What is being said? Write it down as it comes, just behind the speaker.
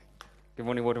Good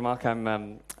morning, Watermark.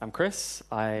 I'm Chris.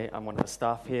 I'm one of the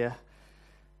staff here.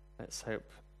 Let's hope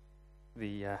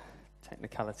the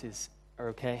technicalities are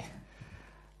okay.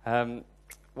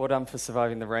 Well done for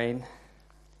surviving the rain.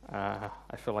 I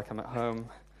feel like I'm at home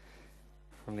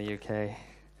from the UK.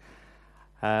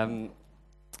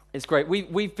 It's great.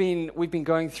 We've been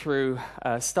going through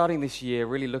starting this year,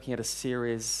 really looking at a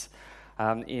series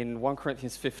in 1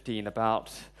 Corinthians 15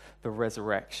 about the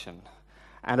resurrection.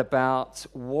 And about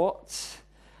what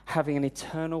having an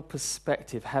eternal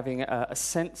perspective, having a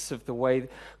sense of the way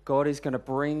God is going to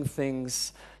bring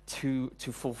things to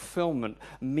fulfillment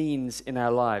means in our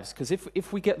lives. Because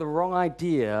if we get the wrong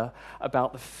idea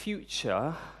about the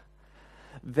future,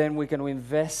 then we're going to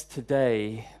invest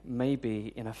today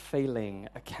maybe in a failing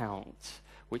account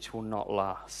which will not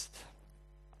last.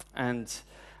 And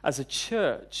as a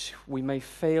church, we may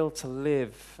fail to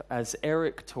live, as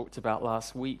Eric talked about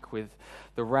last week, with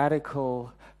the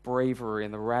radical bravery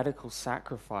and the radical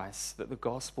sacrifice that the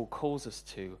gospel calls us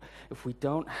to, if we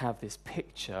don't have this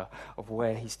picture of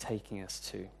where he's taking us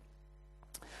to.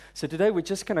 So today we're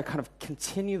just going to kind of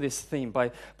continue this theme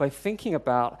by thinking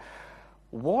about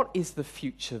what is the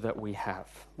future that we have?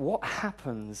 What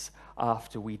happens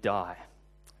after we die?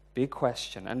 Big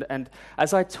question. And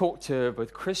as I talk to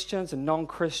both Christians and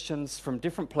non-Christians from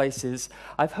different places,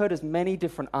 I've heard as many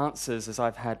different answers as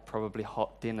I've had probably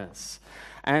hot dinners.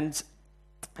 And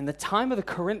in the time of the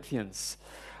Corinthians,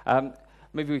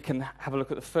 maybe we can have a look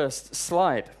at the first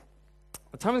slide.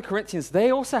 The time of the Corinthians,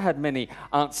 they also had many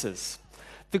answers.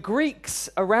 The Greeks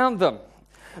around them,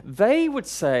 they would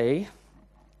say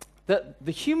that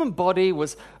the human body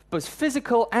was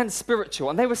physical and spiritual,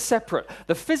 and they were separate.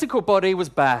 The physical body was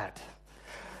bad.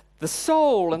 The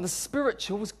soul and the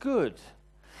spiritual was good.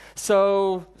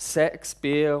 So sex,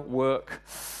 beer, work,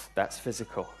 that's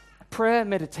physical. Prayer,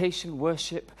 meditation,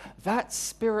 worship, that's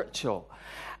spiritual.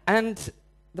 And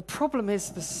the problem is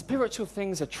the spiritual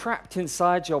things are trapped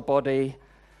inside your body,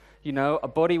 you know, a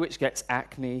body which gets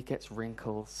acne, gets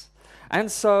wrinkles. And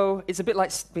so it's a bit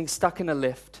like being stuck in a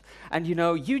lift. And you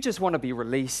know, you just want to be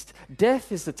released.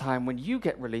 Death is the time when you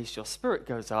get released, your spirit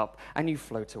goes up, and you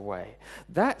float away.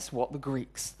 That's what the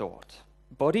Greeks thought.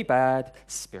 Body bad,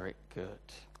 spirit good.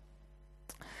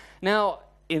 Now,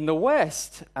 in the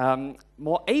West,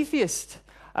 more atheist,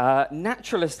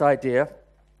 naturalist idea,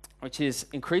 which is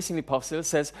increasingly popular,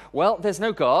 says, well, there's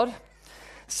no God,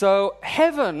 so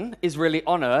heaven is really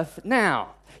on earth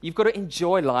now. You've got to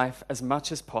enjoy life as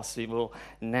much as possible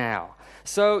now.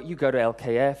 So you go to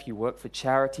LKF, you work for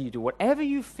charity, you do whatever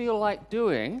you feel like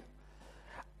doing,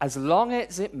 as long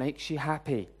as it makes you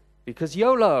happy. Because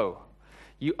YOLO,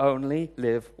 you only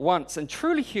live once. And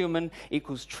truly human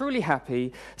equals truly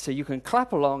happy, so you can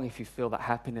clap along if you feel that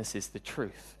happiness is the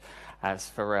truth,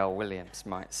 as Pharrell Williams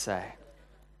might say.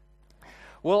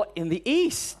 Well, in the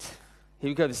East, here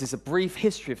we go. This is a brief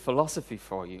history of philosophy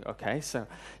for you, okay? So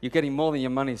you're getting more than your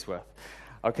money's worth,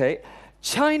 okay?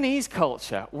 Chinese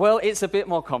culture, well, it's a bit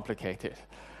more complicated.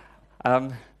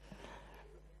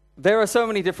 There are so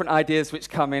many different ideas which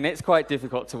come in, it's quite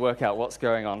difficult to work out what's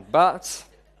going on. But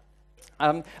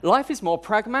life is more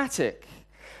pragmatic.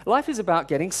 Life is about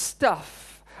getting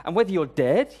stuff. And whether you're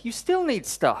dead, you still need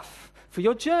stuff for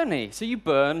your journey. So you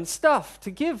burn stuff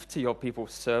to give to your people,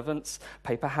 servants,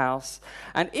 paper house.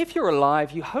 And if you're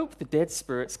alive, you hope the dead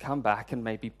spirits come back and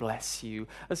maybe bless you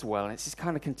as well. And it's this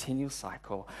kind of continual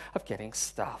cycle of getting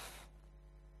stuff.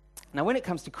 Now, when it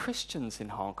comes to Christians in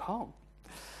Hong Kong,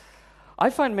 I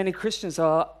find many Christians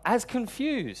are as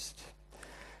confused.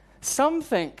 Some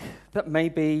think that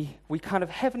maybe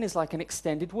heaven is like an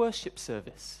extended worship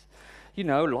service. You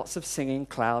know, lots of singing,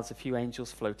 clouds, a few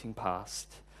angels floating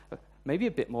past. Maybe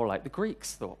a bit more like the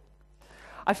Greeks thought.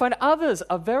 I find others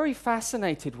are very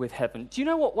fascinated with heaven. Do you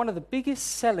know what one of the biggest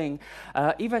selling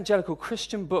evangelical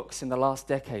Christian books in the last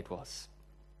decade was?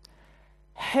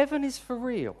 Heaven is for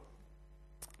Real.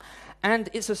 And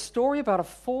it's a story about a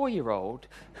 4-year-old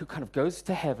who kind of goes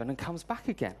to heaven and comes back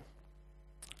again.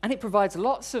 And it provides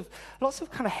lots of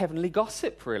kind of heavenly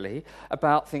gossip, really,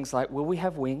 about things like, will we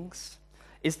have wings?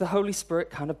 Is the Holy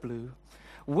Spirit kind of blue?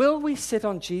 Will we sit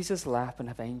on Jesus' lap and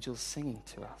have angels singing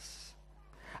to us?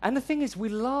 And the thing is, we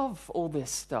love all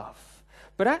this stuff,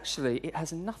 but actually it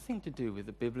has nothing to do with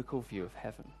the biblical view of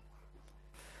heaven.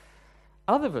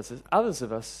 Others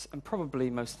of us, and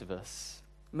probably most of us,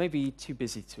 may be too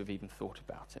busy to have even thought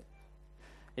about it.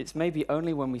 It's maybe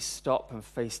only when we stop and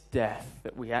face death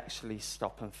that we actually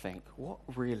stop and think, what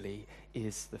really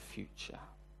is the future?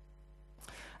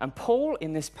 And Paul,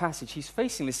 in this passage, he's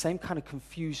facing the same kind of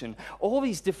confusion, all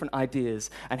these different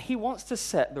ideas, and he wants to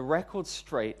set the record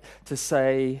straight to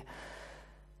say,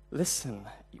 listen,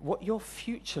 what your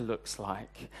future looks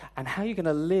like and how you're going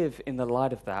to live in the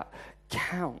light of that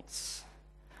counts.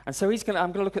 And so I'm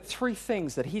going to look at three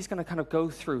things that he's going to kind of go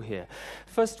through here.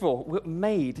 First of all, we're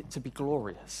made to be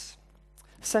glorious.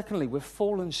 Secondly, we're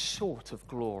fallen short of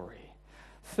glory.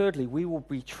 Thirdly, we will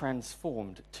be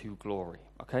transformed to glory.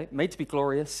 Okay? Made to be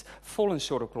glorious, fallen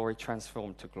short of glory,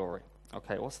 transformed to glory.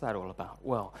 Okay, what's that all about?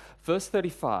 Well, verse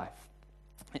 35,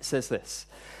 it says this.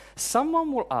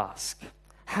 Someone will ask,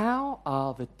 how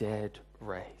are the dead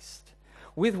raised?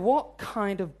 With what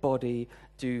kind of body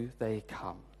do they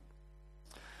come?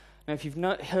 Now, if you've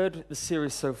not heard the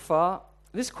series so far,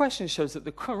 this question shows that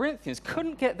the Corinthians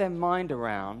couldn't get their mind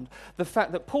around the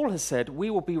fact that Paul has said, we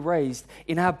will be raised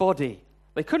in our body.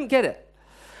 They couldn't get it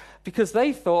because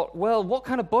they thought, well, what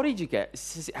kind of body do you get?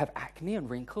 Does it have acne and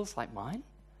wrinkles like mine?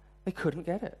 They couldn't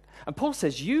get it. And Paul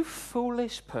says, you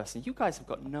foolish person, you guys have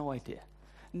got no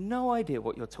idea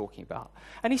what you're talking about.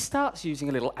 And he starts using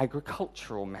a little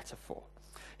agricultural metaphor.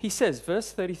 He says,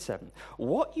 verse 37,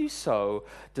 what you sow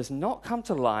does not come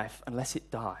to life unless it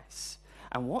dies.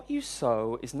 And what you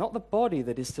sow is not the body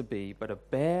that is to be, but a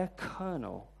bare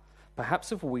kernel,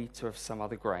 perhaps of wheat or of some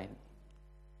other grain.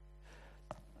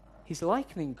 He's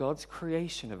likening God's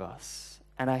creation of us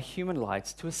and our human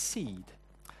lives to a seed,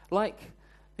 like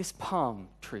this palm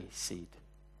tree seed.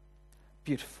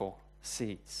 Beautiful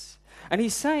seeds. And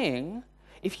he's saying,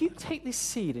 if you take this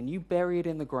seed and you bury it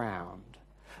in the ground,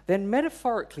 then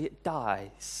metaphorically it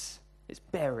dies. It's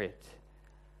buried.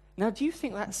 Now, do you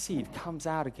think that seed comes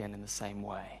out again in the same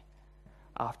way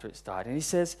after it's died? And he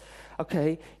says,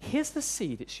 okay, here's the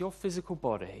seed. It's your physical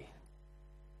body,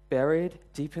 buried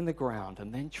deep in the ground,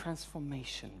 and then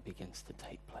transformation begins to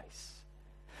take place.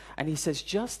 And he says,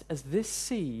 just as this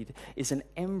seed is an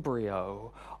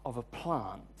embryo of a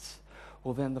plant,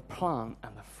 well, then the plant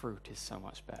and the fruit is so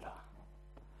much better.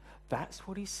 That's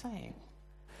what he's saying.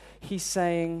 He's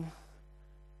saying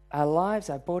our lives,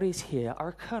 our bodies here are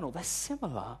a kernel. They're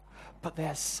similar, but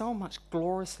they're so much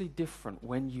gloriously different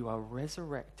when you are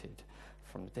resurrected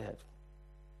from the dead.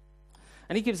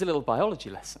 And he gives a little biology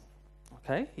lesson,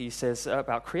 okay? He says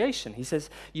about creation. He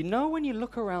says, you know, when you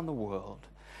look around the world,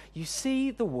 you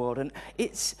see the world, and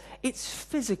it's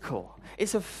physical.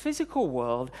 It's a physical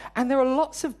world, and there are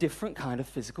lots of different kind of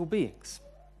physical beings.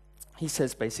 He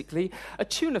says, basically, a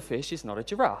tuna fish is not a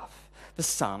giraffe. The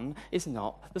sun is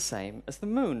not the same as the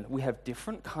moon. We have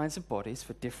different kinds of bodies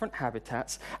for different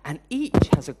habitats, and each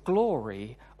has a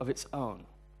glory of its own.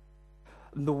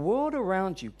 And the world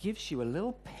around you gives you a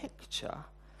little picture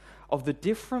of the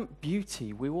different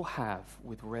beauty we will have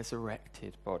with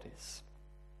resurrected bodies.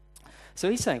 So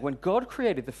he's saying, when God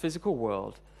created the physical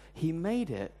world, he made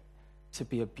it to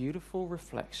be a beautiful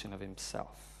reflection of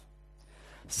himself.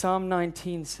 Psalm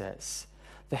 19 says,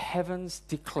 the heavens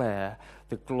declare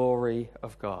the glory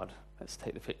of God. Let's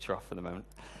take the picture off for the moment.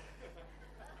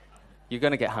 You're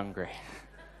going to get hungry.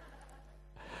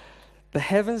 The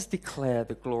heavens declare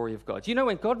the glory of God. You know,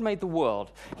 when God made the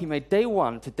world, he made day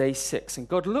 1 to day 6, and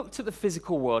God looked at the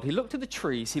physical world. He looked at the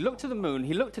trees. He looked at the moon.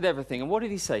 He looked at everything. And what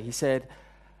did he say? He said,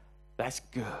 that's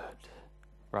good,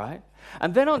 right?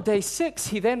 And then on day 6,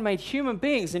 he then made human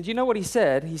beings. And do you know what he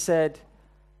said? He said,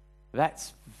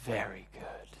 that's very good.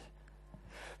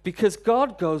 Because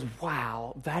God goes,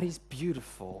 wow, that is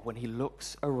beautiful when he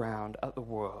looks around at the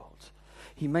world.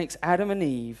 He makes Adam and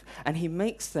Eve, and he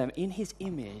makes them in his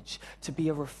image to be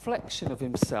a reflection of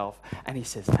himself. And he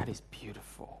says, that is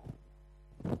beautiful.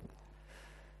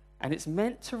 And it's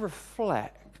meant to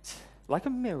reflect, like a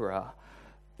mirror,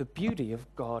 the beauty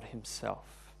of God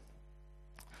himself.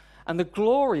 And the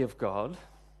glory of God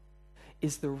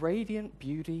is the radiant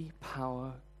beauty,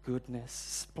 power, goodness,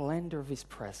 splendor of his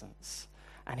presence,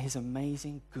 and his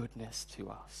amazing goodness to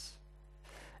us.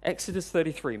 Exodus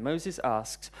 33, Moses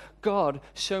asks, God,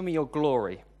 show me your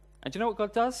glory. And do you know what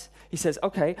God does? He says,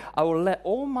 okay, I will let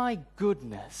all my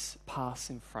goodness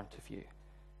pass in front of you.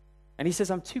 And he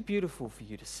says, I'm too beautiful for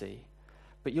you to see,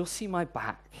 but you'll see my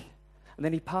back. And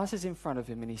then he passes in front of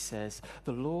him and he says,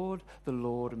 the Lord,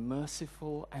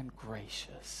 merciful and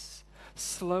gracious,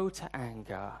 slow to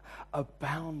anger,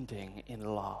 abounding in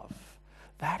love.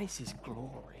 That is his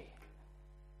glory.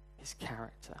 His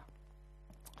character.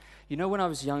 You know, when I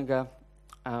was younger,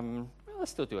 I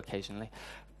still do occasionally,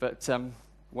 but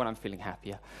when I'm feeling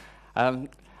happier,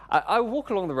 I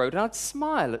walk along the road and I'd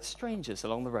smile at strangers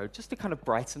along the road just to kind of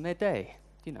brighten their day.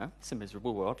 You know, it's a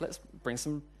miserable world. Let's bring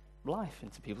some life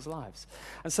into people's lives.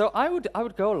 And so I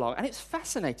would go along, and it's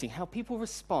fascinating how people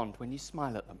respond when you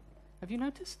smile at them. Have you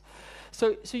noticed?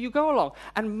 So you go along,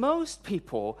 and most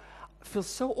people feel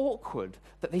so awkward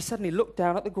that they suddenly look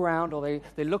down at the ground, or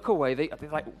they look away. They're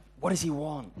like, what does he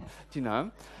want? Do you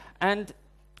know?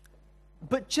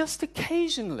 But just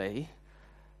occasionally,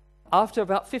 after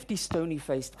about 50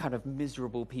 stony-faced, kind of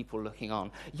miserable people looking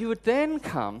on, you would then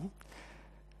come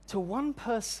to one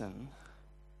person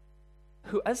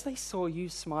who, as they saw you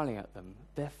smiling at them,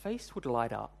 their face would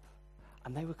light up,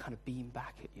 and they would kind of beam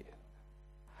back at you.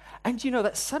 And you know,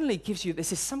 that suddenly gives you,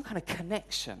 this is some kind of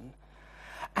connection.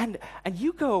 And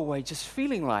you go away just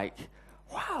feeling like,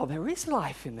 wow, there is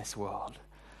life in this world.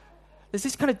 There's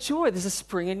this kind of joy, there's a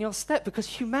spring in your step because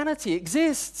humanity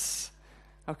exists.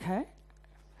 Okay?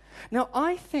 Now,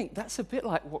 I think that's a bit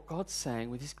like what God's saying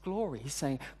with his glory. He's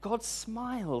saying, God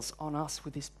smiles on us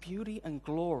with his beauty and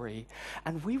glory,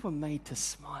 and we were made to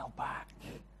smile back.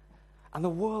 And the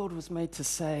world was made to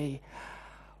say,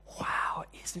 wow,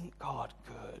 isn't God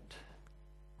good?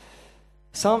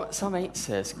 Psalm 8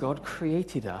 says, God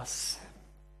created us,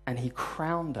 and he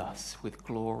crowned us with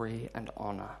glory and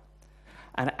honor.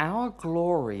 And our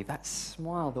glory, that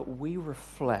smile that we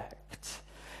reflect,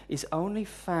 is only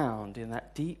found in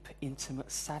that deep, intimate,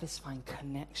 satisfying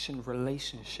connection,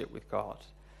 relationship with God.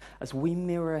 As we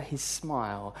mirror his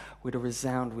smile, we're to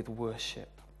resound with worship.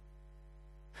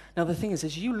 Now the thing is,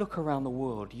 as you look around the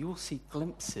world, you will see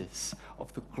glimpses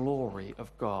of the glory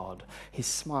of God, his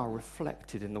smile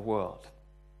reflected in the world.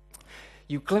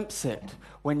 You glimpse it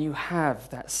when you have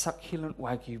that succulent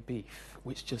Wagyu beef,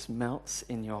 which just melts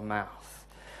in your mouth.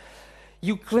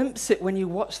 You glimpse it when you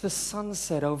watch the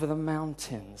sunset over the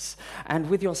mountains and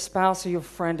with your spouse or your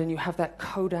friend, and you have that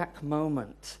Kodak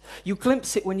moment. You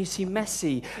glimpse it when you see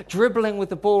Messi dribbling with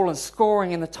the ball and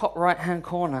scoring in the top right-hand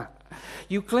corner.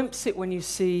 You glimpse it when you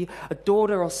see a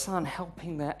daughter or son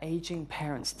helping their aging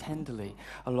parents tenderly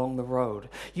along the road.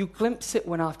 You glimpse it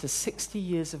when, after 60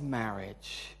 years of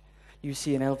marriage, you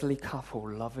see an elderly couple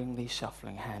lovingly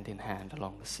shuffling hand in hand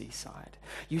along the seaside.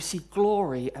 You see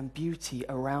glory and beauty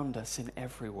around us in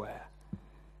everywhere.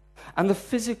 And the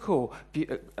physical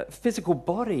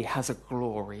body has a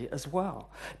glory as well.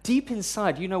 Deep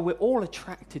inside, you know, we're all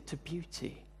attracted to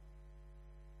beauty.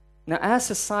 Now, our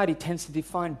society tends to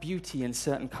define beauty in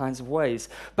certain kinds of ways,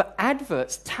 but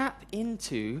adverts tap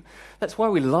into, that's why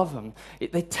we love them,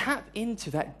 they tap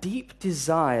into that deep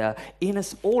desire in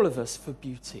us, all of us, for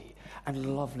beauty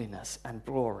and loveliness and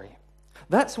glory.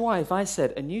 That's why if I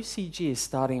said a new CG is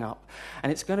starting up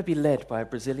and it's going to be led by a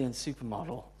Brazilian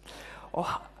supermodel,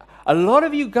 a lot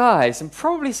of you guys, and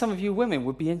probably some of you women,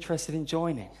 would be interested in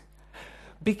joining.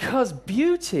 Because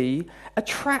beauty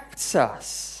attracts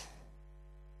us.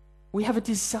 We have a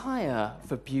desire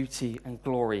for beauty and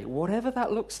glory, whatever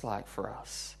that looks like for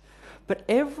us. But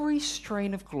every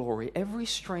strain of glory, every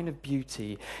strain of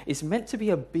beauty is meant to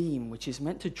be a beam which is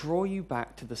meant to draw you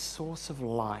back to the source of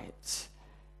light.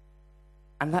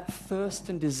 And that thirst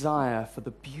and desire for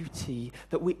the beauty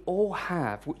that we all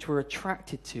have, which we're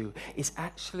attracted to, is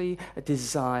actually a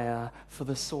desire for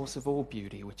the source of all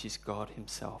beauty, which is God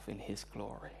himself in his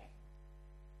glory.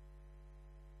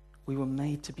 We were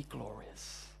made to be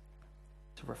glorious,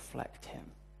 to reflect him.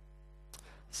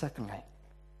 Secondly,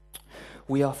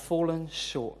 we are fallen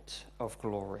short of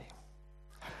glory.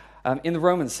 In the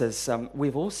Romans says,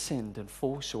 we've all sinned and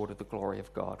fall short of the glory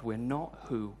of God. We're not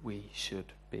who we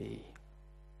should be.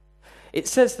 It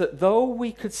says that though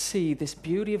we could see this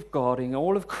beauty of God in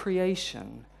all of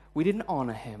creation, we didn't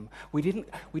honor him. We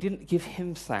didn't give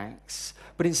him thanks,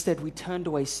 but instead we turned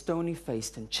away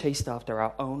stony-faced and chased after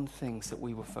our own things that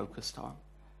we were focused on.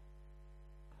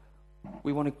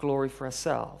 We wanted glory for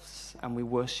ourselves, and we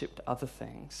worshipped other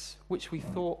things, which we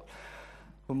thought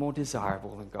were more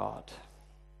desirable than God.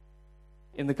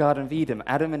 In the Garden of Eden,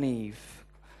 Adam and Eve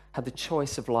had the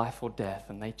choice of life or death,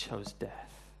 and they chose death.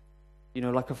 You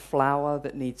know, like a flower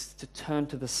that needs to turn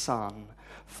to the sun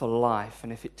for life,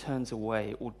 and if it turns away,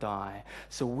 it will die.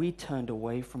 So we turned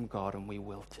away from God and we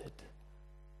wilted.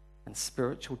 And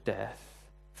spiritual death,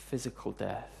 physical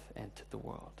death, entered the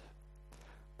world.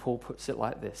 Paul puts it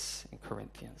like this in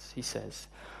Corinthians. He says,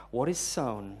 what is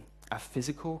sown, our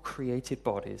physical created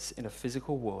bodies in a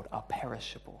physical world, are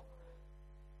perishable.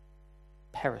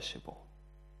 Perishable.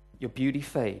 Your beauty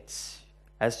fades,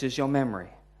 as does your memory,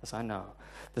 as I know.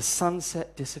 The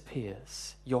sunset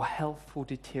disappears. Your health will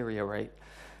deteriorate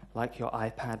like your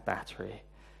iPad battery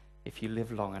if you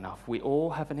live long enough. We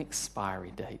all have an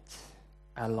expiry date.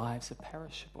 Our lives are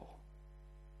perishable.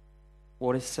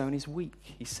 What is sown is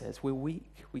weak, he says. We're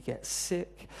weak. We get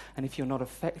sick. And if you're not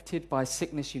affected by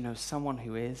sickness, you know someone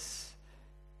who is.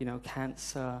 You know,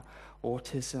 cancer,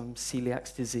 autism,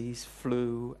 celiac disease,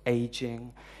 flu,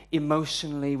 aging.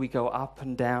 Emotionally, we go up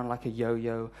and down like a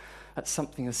yo-yo at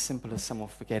something as simple as someone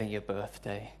forgetting your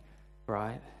birthday,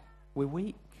 right? We're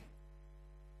weak.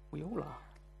 We all are.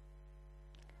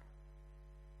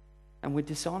 And we're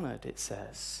dishonored, it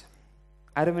says.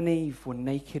 Adam and Eve were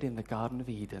naked in the Garden of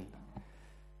Eden,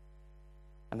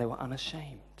 and they were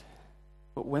unashamed.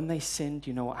 But when they sinned,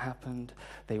 you know what happened?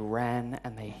 They ran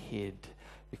and they hid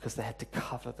because they had to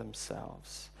cover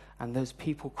themselves. And those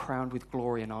people crowned with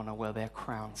glory and honor, well, their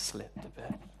crown slipped a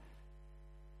bit.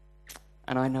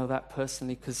 And I know that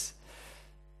personally because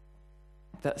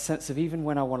that sense of even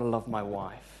when I want to love my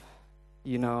wife,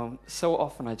 you know, so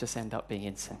often I just end up being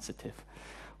insensitive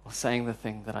or saying the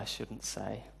thing that I shouldn't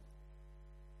say,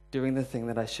 doing the thing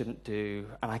that I shouldn't do,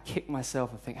 and I kick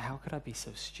myself and think, how could I be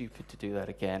so stupid to do that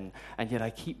again? And yet I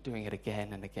keep doing it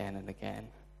again and again and again.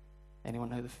 Anyone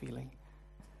know the feeling?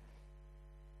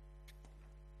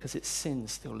 Because it's sin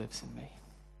still lives in me.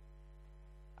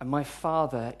 And my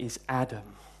father is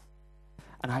Adam,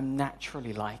 and I'm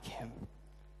naturally like him.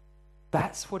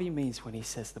 That's what he means when he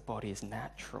says the body is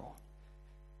natural.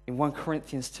 In 1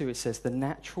 Corinthians 2, it says, the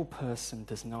natural person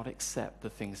does not accept the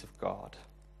things of God.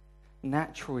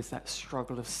 Natural is that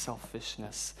struggle of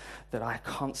selfishness that I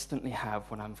constantly have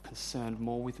when I'm concerned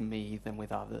more with me than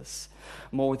with others,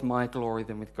 more with my glory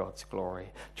than with God's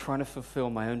glory, trying to fulfill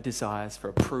my own desires for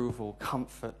approval,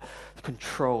 comfort,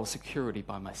 control, security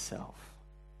by myself.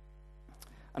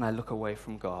 And I look away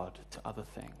from God to other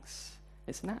things.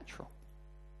 It's natural.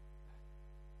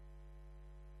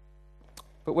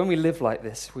 But when we live like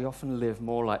this, we often live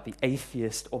more like the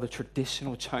atheist or the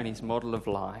traditional Chinese model of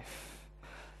life.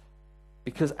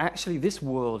 Because actually this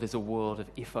world is a world of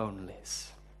if-onlys.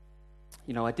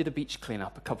 You know, I did a beach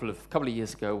cleanup a couple of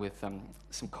years ago with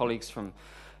some colleagues from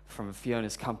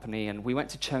Fiona's company, and we went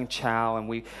to Cheung Chau, and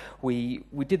we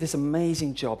did this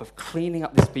amazing job of cleaning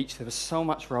up this beach. There was so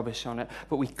much rubbish on it,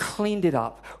 but we cleaned it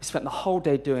up. We spent the whole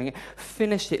day doing it,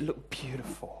 finished it, looked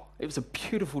beautiful. It was a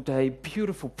beautiful day,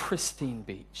 beautiful, pristine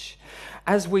beach.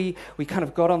 As we kind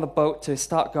of got on the boat to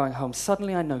start going home,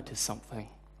 suddenly I noticed something.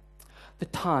 The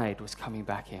tide was coming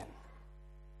back in.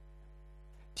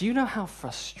 Do you know how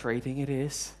frustrating it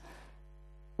is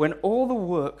when all the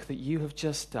work that you have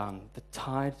just done, the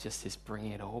tide just is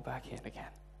bringing it all back in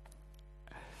again?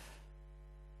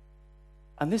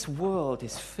 And this world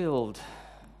is filled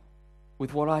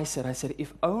with what I said. I said,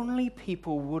 if only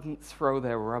people wouldn't throw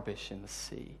their rubbish in the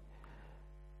sea.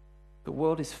 The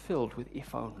world is filled with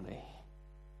if only.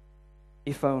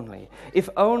 If only. If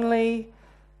only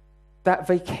that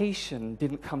vacation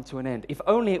didn't come to an end. If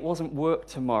only it wasn't work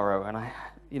tomorrow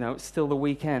and it's still the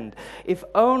weekend. If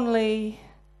only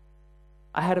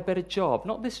I had a better job.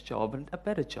 Not this job, but a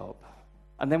better job.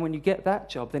 And then when you get that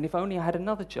job, then if only I had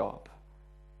another job.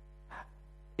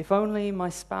 If only my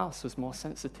spouse was more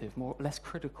sensitive, less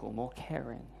critical, more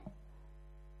caring.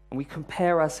 And we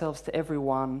compare ourselves to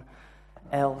everyone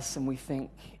else and we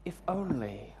think, if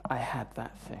only I had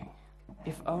that thing.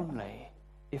 If only,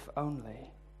 if only.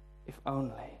 If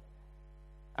only.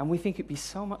 And we think it'd be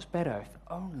so much better if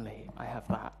only I have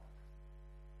that.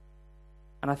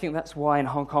 And I think that's why in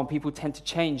Hong Kong people tend to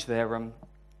change their,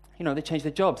 they change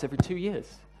their jobs every 2 years.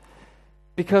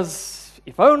 Because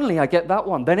if only I get that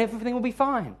one, then everything will be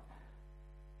fine.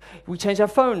 We change our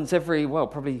phones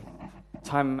probably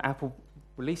time Apple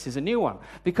releases a new one.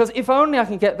 Because if only I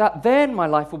can get that, then my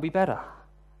life will be better.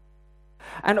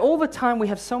 And all the time we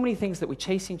have so many things that we're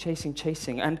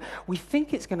chasing, and we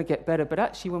think it's going to get better, but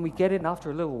actually when we get in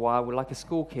after a little while, we're like a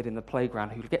school kid in the playground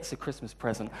who gets a Christmas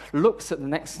present, looks at the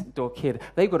next door kid,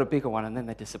 they've got a bigger one, and then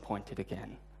they're disappointed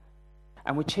again.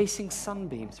 And we're chasing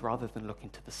sunbeams rather than looking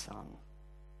to the sun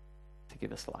to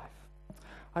give us life.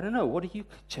 I don't know, what are you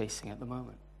chasing at the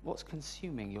moment? What's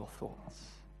consuming your thoughts?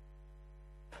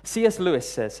 C.S. Lewis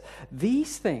says,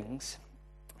 these things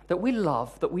that we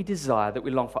love, that we desire, that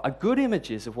we long for, are good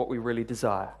images of what we really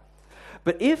desire.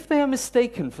 But if they are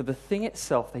mistaken for the thing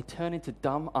itself, they turn into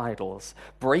dumb idols,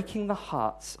 breaking the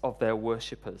hearts of their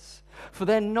worshippers. For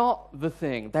they're not the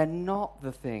thing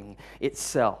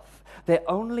itself. They're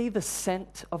only the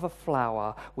scent of a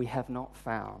flower we have not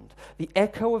found, the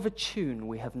echo of a tune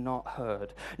we have not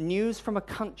heard, news from a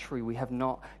country we have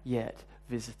not yet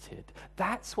visited.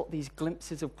 That's what these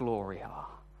glimpses of glory are.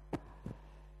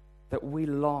 That we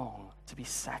long to be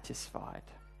satisfied.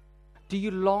 Do you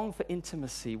long for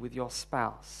intimacy with your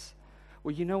spouse?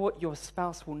 Well, you know what? Your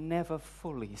spouse will never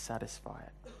fully satisfy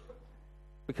it.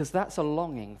 Because that's a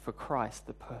longing for Christ,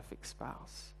 the perfect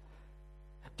spouse.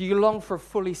 Do you long for a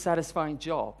fully satisfying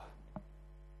job?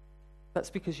 That's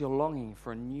because you're longing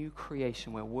for a new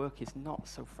creation where work is not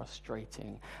so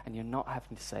frustrating and you're not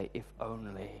having to say, if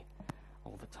only,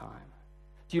 all the time.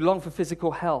 Do you long for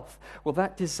physical health? Well,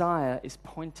 that desire is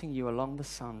pointing you along the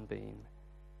sunbeam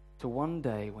to one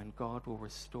day when God will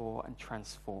restore and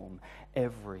transform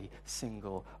every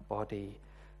single body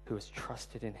who has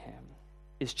trusted in him.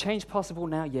 Is change possible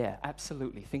now? Yeah,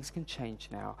 absolutely. Things can change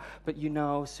now. But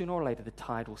sooner or later, the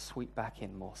tide will sweep back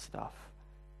in more stuff.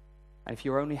 And if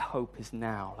your only hope is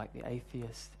now, like the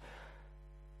atheist,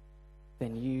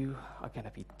 then you are going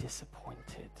to be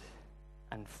disappointed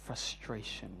and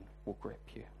frustration will grip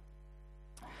you.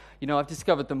 I've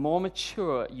discovered the more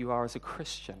mature you are as a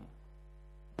Christian,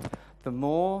 the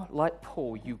more like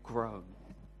Paul you groan.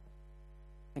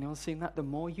 Anyone seen that? The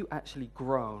more you actually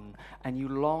groan and you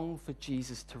long for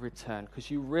Jesus to return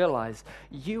because you realize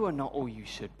you are not all you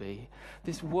should be.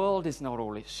 This world is not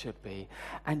all it should be.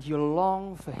 And you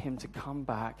long for him to come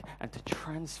back and to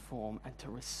transform and to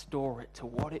restore it to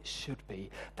what it should be.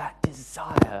 That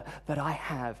desire that I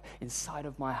have inside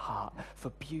of my heart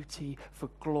for beauty, for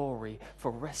glory, for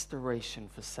restoration,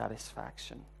 for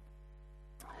satisfaction.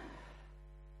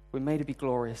 We're made to be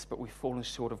glorious, but we've fallen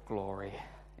short of glory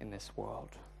in this world.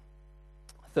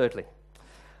 Thirdly,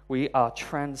 we are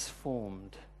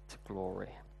transformed to glory.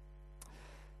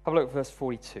 Have a look at verse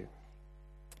 42.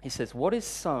 He says, what is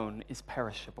sown is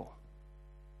perishable.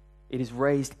 It is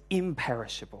raised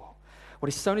imperishable. What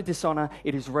is sown in dishonor,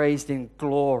 it is raised in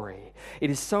glory. It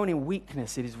is sown in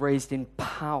weakness, it is raised in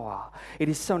power. It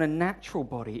is sown a natural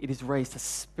body, it is raised a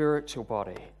spiritual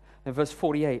body. In verse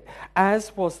 48,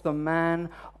 as was the man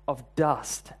of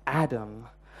dust, Adam,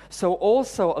 so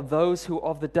also are those who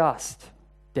of the dust,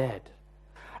 dead.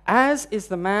 As is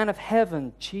the man of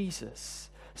heaven, Jesus,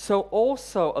 so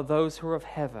also are those who are of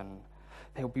heaven.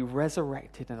 They will be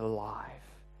resurrected and alive.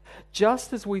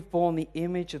 Just as we've borne the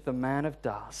image of the man of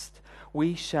dust,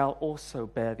 we shall also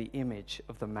bear the image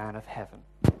of the man of heaven.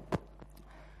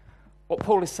 What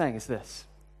Paul is saying is this.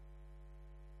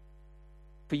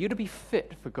 For you to be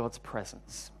fit for God's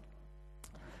presence,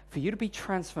 for you to be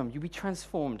transformed, you'll be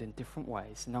transformed in different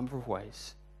ways, a number of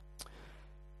ways.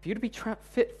 For you to be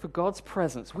fit for God's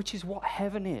presence, which is what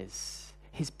heaven is,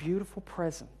 his beautiful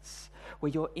presence, where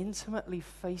you're intimately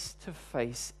face to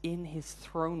face in his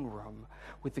throne room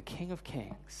with the King of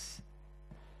Kings.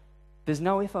 There's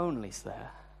no if-onlys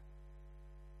there.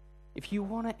 If you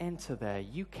want to enter there,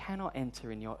 you cannot enter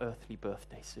in your earthly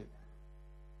birthday suit,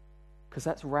 because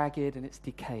that's ragged and it's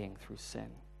decaying through sin.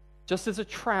 Just as a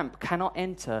tramp cannot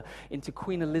enter into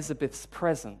Queen Elizabeth's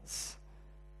presence,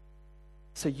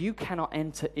 so you cannot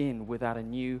enter in without a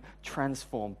new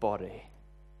transformed body.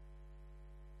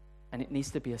 And it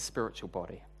needs to be a spiritual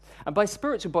body. And by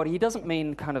spiritual body, he doesn't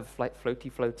mean kind of like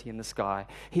floaty in the sky.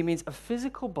 He means a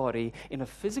physical body in a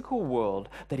physical world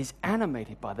that is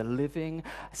animated by the living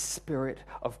Spirit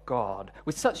of God,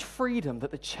 with such freedom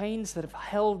that the chains that have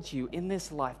held you in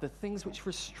this life, the things which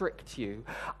restrict you,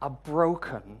 are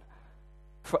broken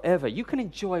forever. You can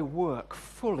enjoy work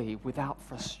fully without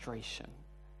frustration.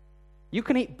 You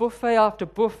can eat buffet after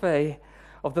buffet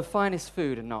of the finest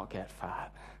food and not get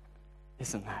fat.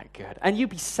 Isn't that good? And you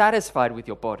be satisfied with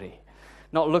your body,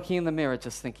 not looking in the mirror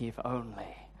just thinking, if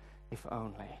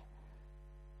only.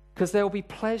 Because there will be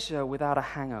pleasure without a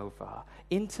hangover,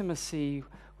 intimacy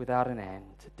without an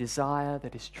end, desire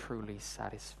that is truly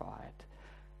satisfied.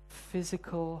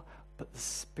 Physical, but the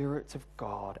Spirit of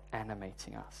God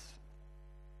animating us.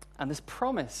 And this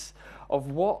promise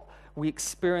of what we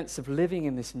experience of living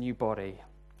in this new body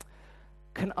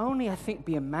can only, I think,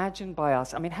 be imagined by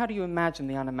us. I mean, how do you imagine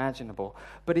the unimaginable?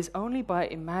 But it's only by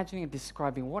imagining and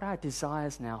describing what our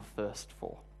desires now thirst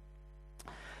for.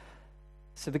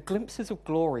 So the glimpses of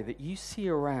glory that you see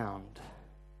around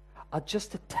are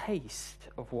just a taste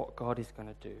of what God is going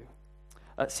to do.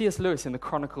 C.S. Lewis in the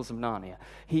Chronicles of Narnia,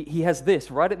 he has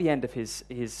this right at the end of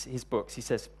his books. He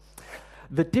says,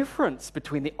 the difference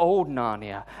between the old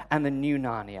Narnia and the new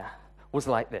Narnia was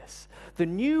like this. The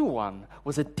new one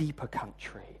was a deeper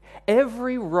country.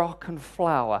 Every rock and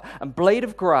flower and blade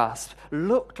of grass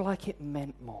looked like it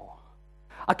meant more.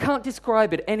 I can't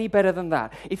describe it any better than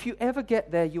that. If you ever get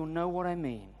there, you'll know what I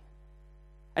mean.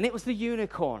 And it was the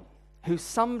unicorn who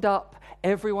summed up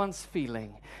everyone's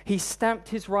feeling. He stamped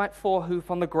his right forehoof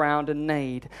on the ground and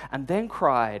neighed, and then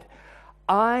cried,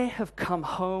 I have come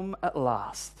home at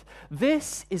last.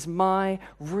 This is my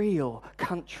real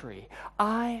country.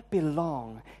 I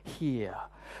belong here.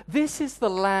 This is the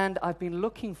land I've been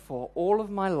looking for all of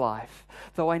my life,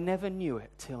 though I never knew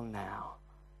it till now.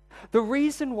 The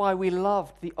reason why we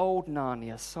loved the old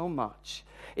Narnia so much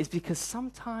is because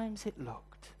sometimes it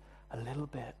looked a little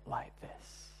bit like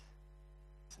this.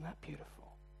 Isn't that beautiful?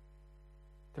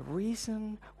 The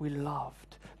reason we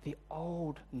loved the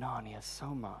old Narnia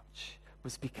so much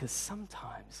was because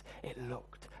sometimes it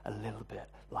looked a little bit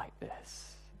like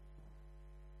this.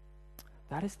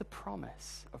 That is the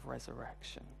promise of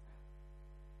resurrection.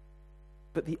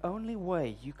 But the only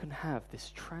way you can have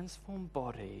this transformed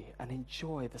body and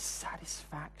enjoy the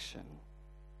satisfaction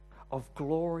of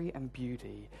glory and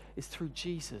beauty is through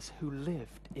Jesus, who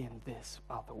lived in this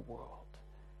other world,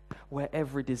 where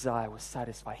every desire was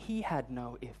satisfied. He had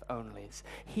no if-onlys.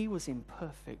 He was in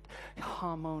perfect,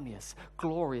 harmonious,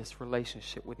 glorious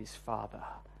relationship with his Father.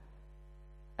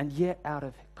 And yet, out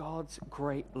of God's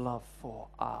great love for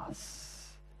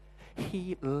us,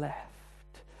 he left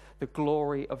the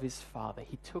glory of his Father.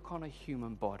 He took on a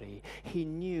human body. He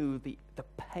knew the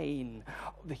pain,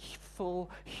 the full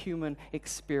human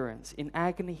experience. In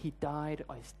agony, he died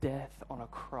his death on a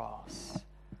cross.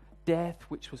 Death,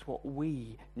 which was what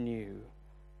we knew.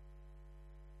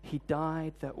 He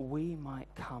died that we might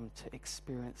come to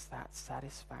experience that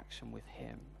satisfaction with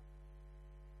him.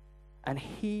 And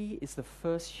he is the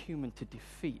first human to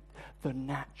defeat the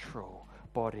natural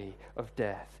body of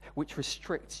death, which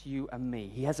restricts you and me.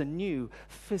 He has a new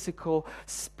physical,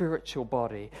 spiritual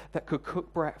body that could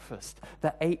cook breakfast,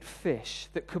 that ate fish,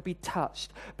 that could be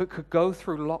touched, but could go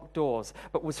through locked doors,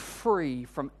 but was free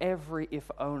from every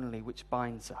if only which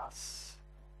binds us.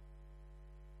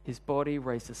 His body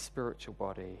raised a spiritual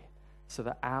body so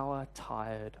that our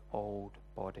tired old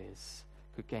bodies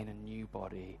could gain a new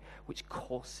body which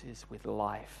courses with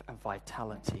life and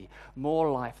vitality, more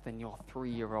life than your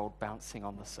 3-year-old bouncing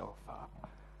on the sofa.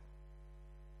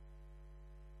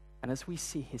 And as we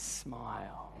see his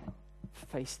smile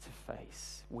face to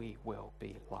face, we will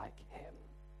be like him.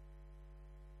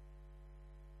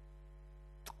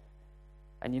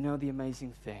 And you know, the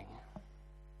amazing thing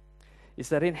is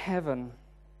that in heaven,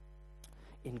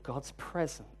 in God's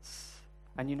presence,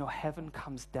 and you know, heaven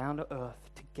comes down to earth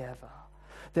together.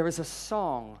 There is a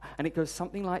song, and it goes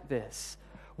something like this.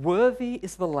 Worthy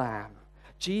is the Lamb,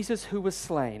 Jesus who was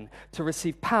slain, to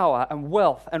receive power and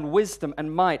wealth and wisdom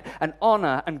and might and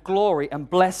honor and glory and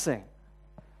blessing.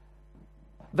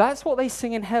 That's what they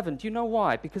sing in heaven. Do you know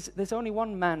why? Because there's only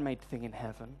one man-made thing in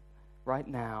heaven right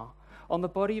now. On the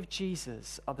body of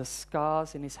Jesus are the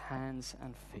scars in his hands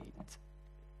and feet.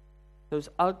 Those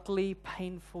ugly,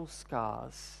 painful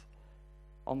scars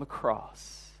on the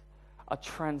cross are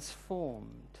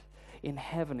transformed in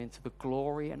heaven into the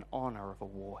glory and honor of a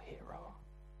war hero.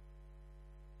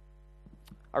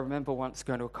 I remember once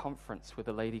going to a conference with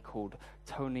a lady called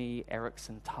Toni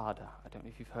Erickson Tada. I don't know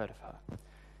if you've heard of her.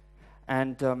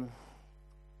 And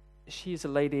she's a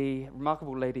lady,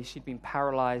 remarkable lady. She'd been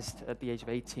paralyzed at the age of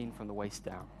 18 from the waist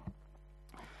down.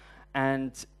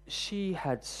 And she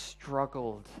had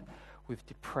struggled with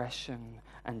depression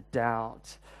and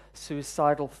doubt,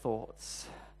 suicidal thoughts.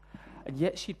 And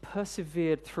yet she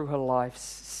persevered through her life,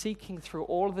 seeking through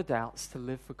all of the doubts to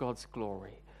live for God's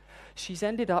glory. She's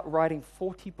ended up writing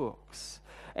 40 books,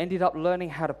 ended up learning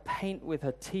how to paint with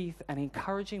her teeth and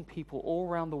encouraging people all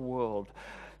around the world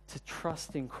to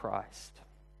trust in Christ.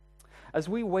 As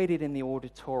we waited in the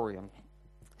auditorium,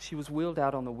 she was wheeled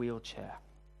out on the wheelchair.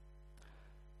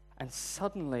 And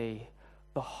suddenly,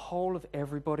 the whole of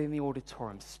everybody in the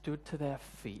auditorium stood to their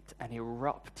feet and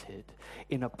erupted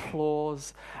in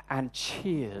applause and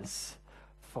cheers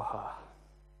for her.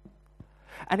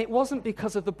 And it wasn't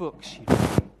because of the book she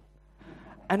wrote.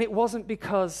 And it wasn't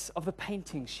because of the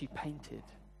paintings she painted.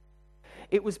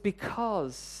 It was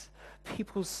because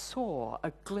people saw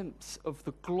a glimpse of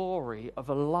the glory of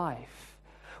a life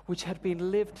which had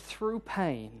been lived through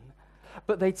pain,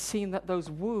 but they'd seen that those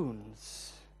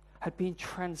wounds had been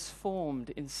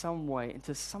transformed in some way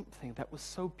into something that was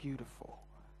so beautiful,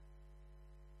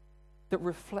 that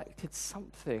reflected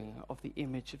something of the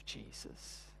image of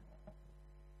Jesus.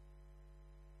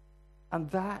 And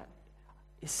that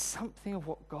is something of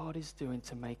what God is doing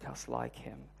to make us like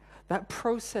him. That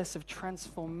process of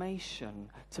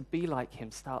transformation to be like him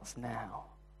starts now.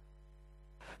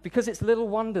 Because it's little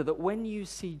wonder that when you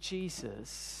see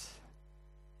Jesus,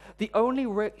 the only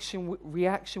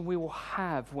reaction we will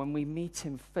have when we meet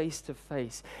him face to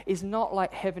face is not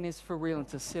like heaven is for real and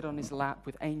to sit on his lap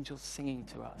with angels singing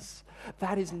to us.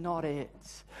 That is not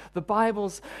it. The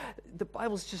Bible's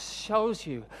just shows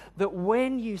you that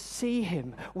when you see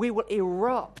him, we will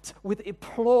erupt with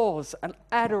applause and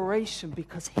adoration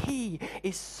because he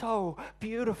is so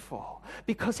beautiful.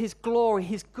 Because his glory,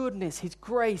 his goodness, his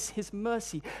grace, his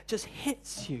mercy just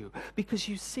hits you because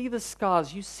you see the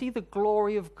scars, you see the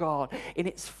glory of God in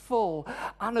its full,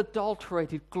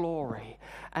 unadulterated glory,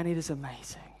 and it is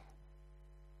amazing.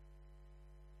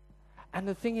 And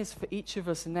the thing is, for each of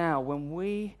us now, when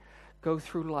we go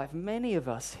through life, many of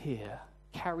us here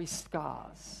carry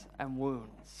scars and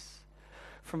wounds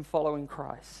from following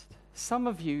Christ. Some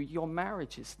of you, your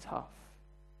marriage is tough.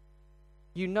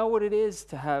 You know what it is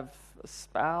to have a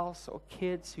spouse or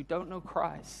kids who don't know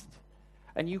Christ.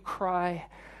 And you cry,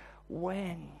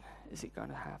 when is it going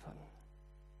to happen?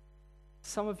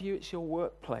 Some of you, it's your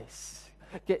workplace.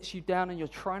 It gets you down and you're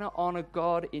trying to honor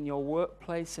God in your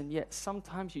workplace, and yet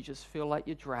sometimes you just feel like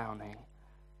you're drowning.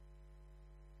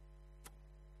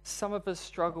 Some of us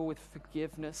struggle with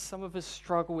forgiveness. Some of us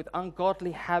struggle with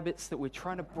ungodly habits that we're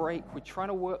trying to break. We're trying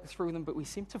to work through them, but we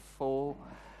seem to fall.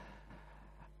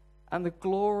 And the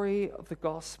glory of the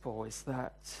gospel is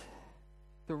that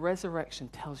the resurrection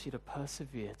tells you to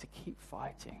persevere, to keep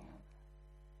fighting.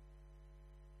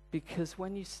 Because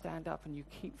when you stand up and you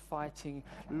keep fighting,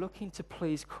 looking to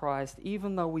please Christ,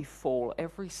 even though we fall,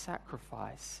 every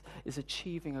sacrifice is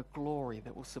achieving a glory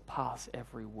that will surpass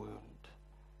every wound.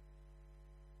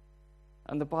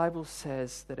 And the Bible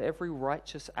says that every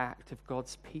righteous act of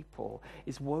God's people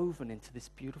is woven into this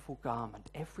beautiful garment.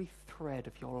 Every thread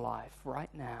of your life right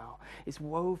now is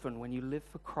woven when you live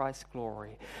for Christ's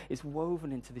glory, is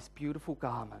woven into this beautiful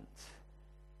garment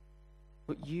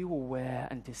that you will wear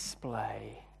and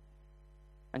display.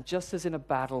 And just as in a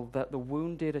battle that the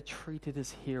wounded are treated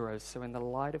as heroes, so in the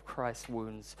light of Christ's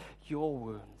wounds, your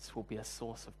wounds will be a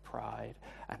source of pride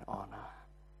and honor.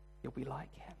 You'll be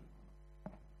like him.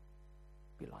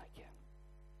 Be like him.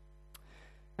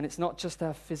 And it's not just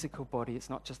our physical body, it's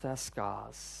not just our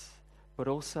scars, but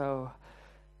also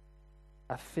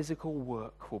our physical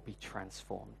work will be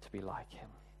transformed to be like him.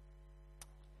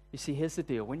 You see, here's the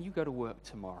deal. When you go to work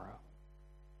tomorrow,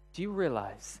 do you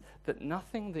realize that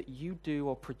nothing that you do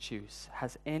or produce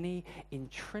has any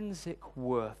intrinsic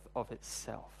worth of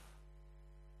itself?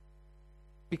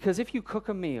 Because if you cook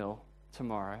a meal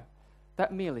tomorrow,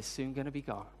 that meal is soon going to be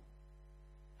gone.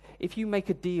 If you make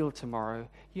a deal tomorrow,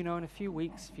 in a few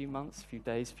weeks, a few months, a few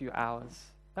days, a few hours,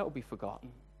 that will be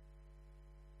forgotten.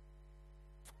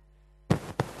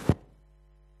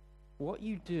 What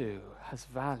you do has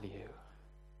value,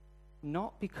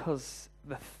 not because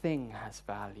the thing has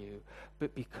value,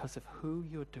 but because of who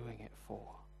you're doing it for.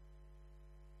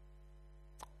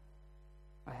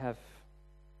 I have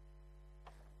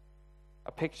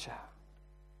a picture.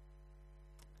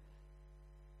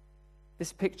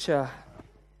 This picture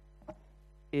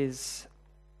is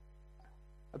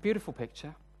a beautiful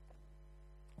picture.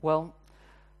 Well,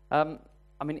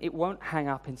 it won't hang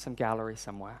up in some gallery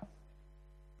somewhere.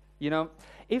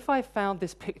 If I found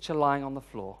this picture lying on the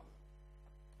floor,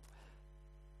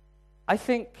 I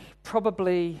think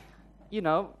probably,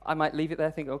 I might leave it there,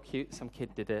 think, oh, cute, some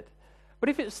kid did it. But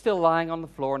if it was still lying on the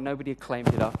floor and nobody had claimed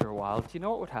it after a while, do you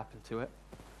know what would happen to it?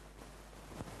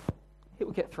 It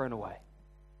would get thrown away,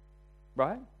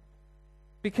 right?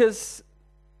 Because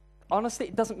honestly,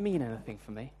 it doesn't mean anything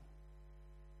for me.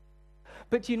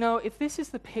 But if this is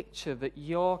the picture that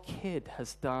your kid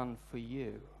has done for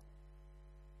you,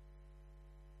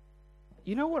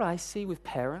 you know what I see with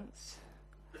parents?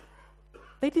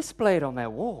 They display it on their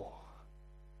wall.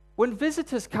 When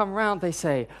visitors come round, they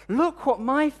say, look what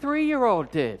my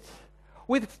 3-year-old did,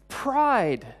 with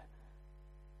pride.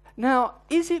 Now,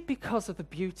 is it because of the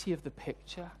beauty of the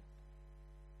picture?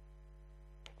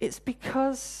 It's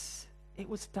because it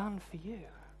was done for you.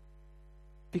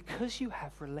 Because you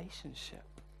have relationship.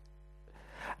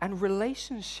 And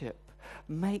relationship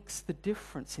makes the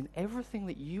difference in everything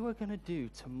that you are going to do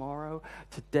tomorrow,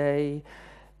 today,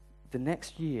 the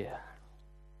next year.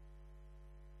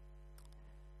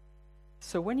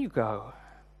 So when you go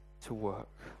to work,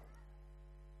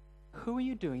 who are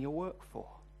you doing your work for?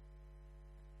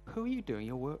 Who are you doing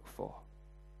your work for?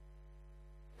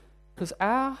 Because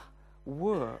our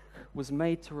work was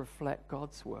made to reflect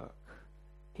God's work.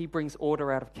 He brings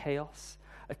order out of chaos.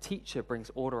 A teacher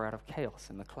brings order out of chaos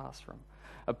in the classroom.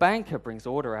 A banker brings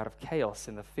order out of chaos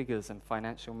in the figures and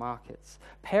financial markets.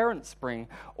 Parents bring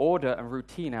order and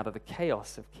routine out of the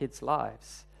chaos of kids'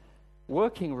 lives.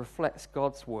 Working reflects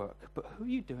God's work, but who are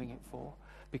you doing it for?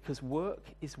 Because work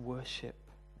is worship.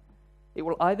 It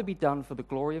will either be done for the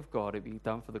glory of God, or it will be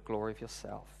done for the glory of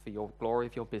yourself, for your glory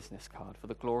of your business card, for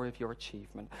the glory of your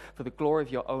achievement, for the glory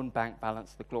of your own bank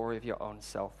balance, the glory of your own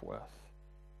self-worth.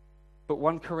 But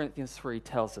 1 Corinthians 3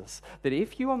 tells us that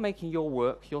if you are making your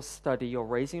work, your study, your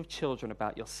raising of children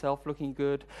about yourself looking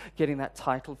good, getting that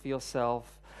title for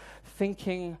yourself,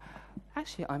 thinking,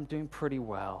 actually, I'm doing pretty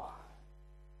well,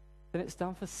 then it's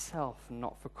done for self and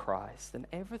not for Christ. And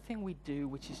everything we do,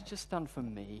 which is just done for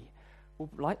me, will,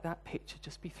 like that picture,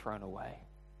 just be thrown away,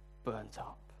 burnt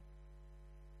up.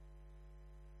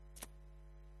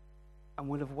 and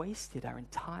we'll have wasted our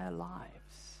entire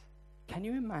lives. Can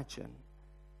you imagine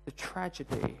the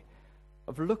tragedy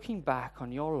of looking back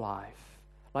on your life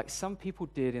like some people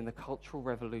did in the Cultural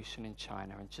Revolution in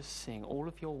China and just seeing all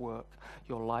of your work,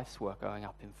 your life's work going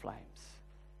up in flames?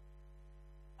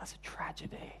 That's a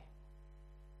tragedy.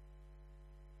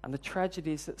 And the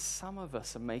tragedy is that some of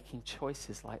us are making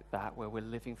choices like that where we're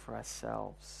living for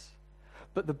ourselves.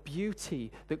 But the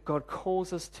beauty that God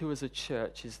calls us to as a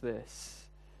church is this.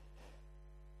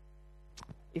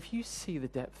 If you see the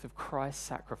depth of Christ's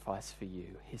sacrifice for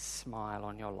you, his smile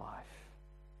on your life,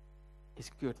 his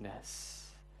goodness,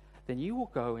 then you will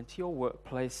go into your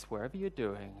workplace, wherever you're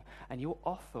doing, and you'll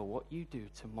offer what you do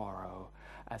tomorrow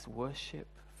as worship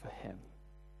for him.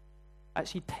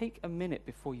 Actually, take a minute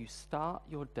before you start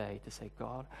your day to say,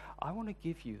 God, I want to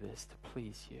give you this to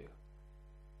please you.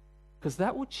 Because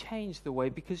that will change the way,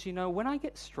 because, when I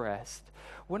get stressed,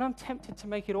 when I'm tempted to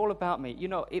make it all about me,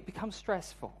 it becomes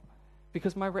stressful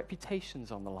because my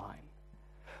reputation's on the line.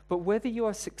 But whether you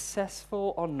are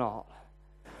successful or not,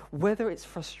 whether it's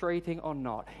frustrating or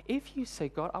not, if you say,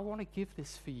 God, I want to give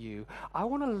this for you, I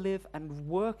want to live and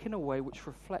work in a way which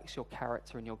reflects your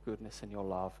character and your goodness and your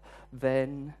love,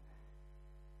 then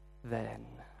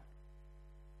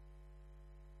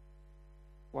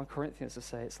 1 Corinthians will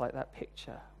say it's like that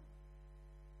picture.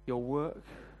 Your work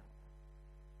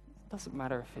doesn't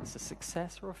matter if it's a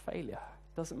success or a failure.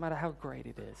 Doesn't matter how great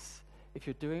it is. If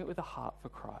you're doing it with a heart for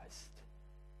Christ,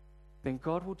 then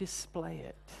God will display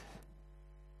it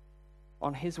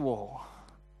on his wall,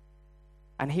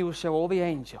 and he will show all the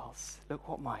angels, look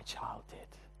what my child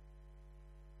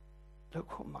did.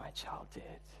 Look what my child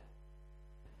did.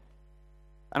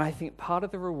 And I think part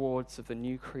of the rewards of the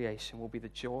new creation will be the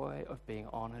joy of being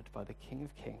honored by the King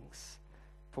of Kings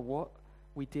for what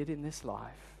we did in this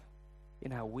life,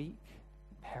 in our weak,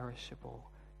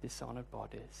 perishable, dishonored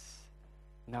bodies,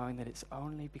 knowing that it's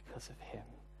only because of him,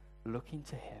 looking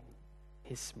to him,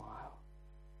 his smile.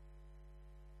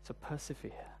 So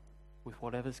persevere with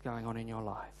whatever's going on in your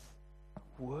life.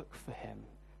 Work for him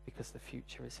because the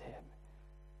future is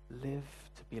him. Live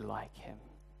to be like him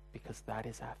because that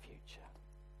is our future.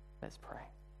 Let's pray.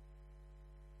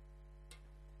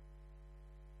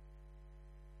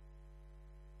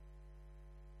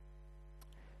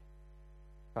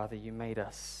 Father, you made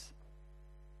us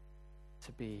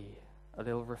to be a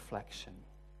little reflection,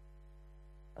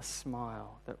 a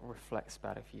smile that reflects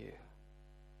back of you.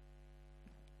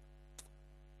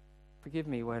 Forgive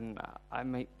me when I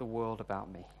make the world about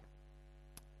me.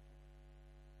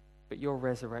 But your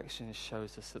resurrection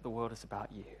shows us that the world is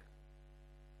about you.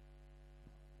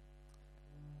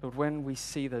 Lord, when we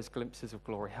see those glimpses of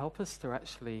glory, help us to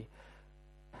actually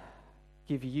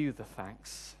give you the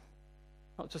thanks.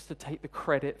 Not just to take the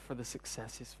credit for the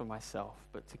successes for myself,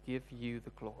 but to give you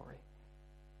the glory.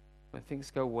 When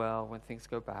things go well, when things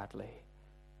go badly,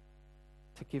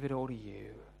 to give it all to you,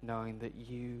 knowing that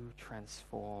you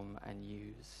transform and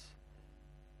use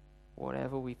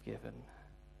whatever we've given,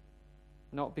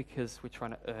 not because we're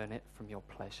trying to earn it from your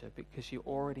pleasure, because you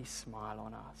already smile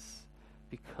on us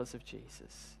because of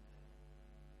Jesus.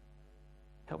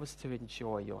 Help us to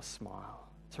enjoy your smile,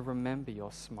 to remember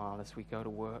your smile as we go to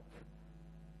work,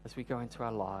 as we go into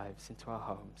our lives, into our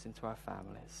homes, into our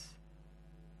families,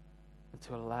 and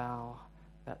to allow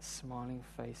that smiling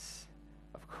face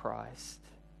of Christ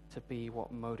to be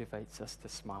what motivates us to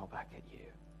smile back at you.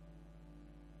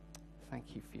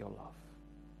 Thank you for your love.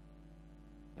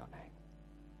 In your name.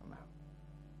 Amen.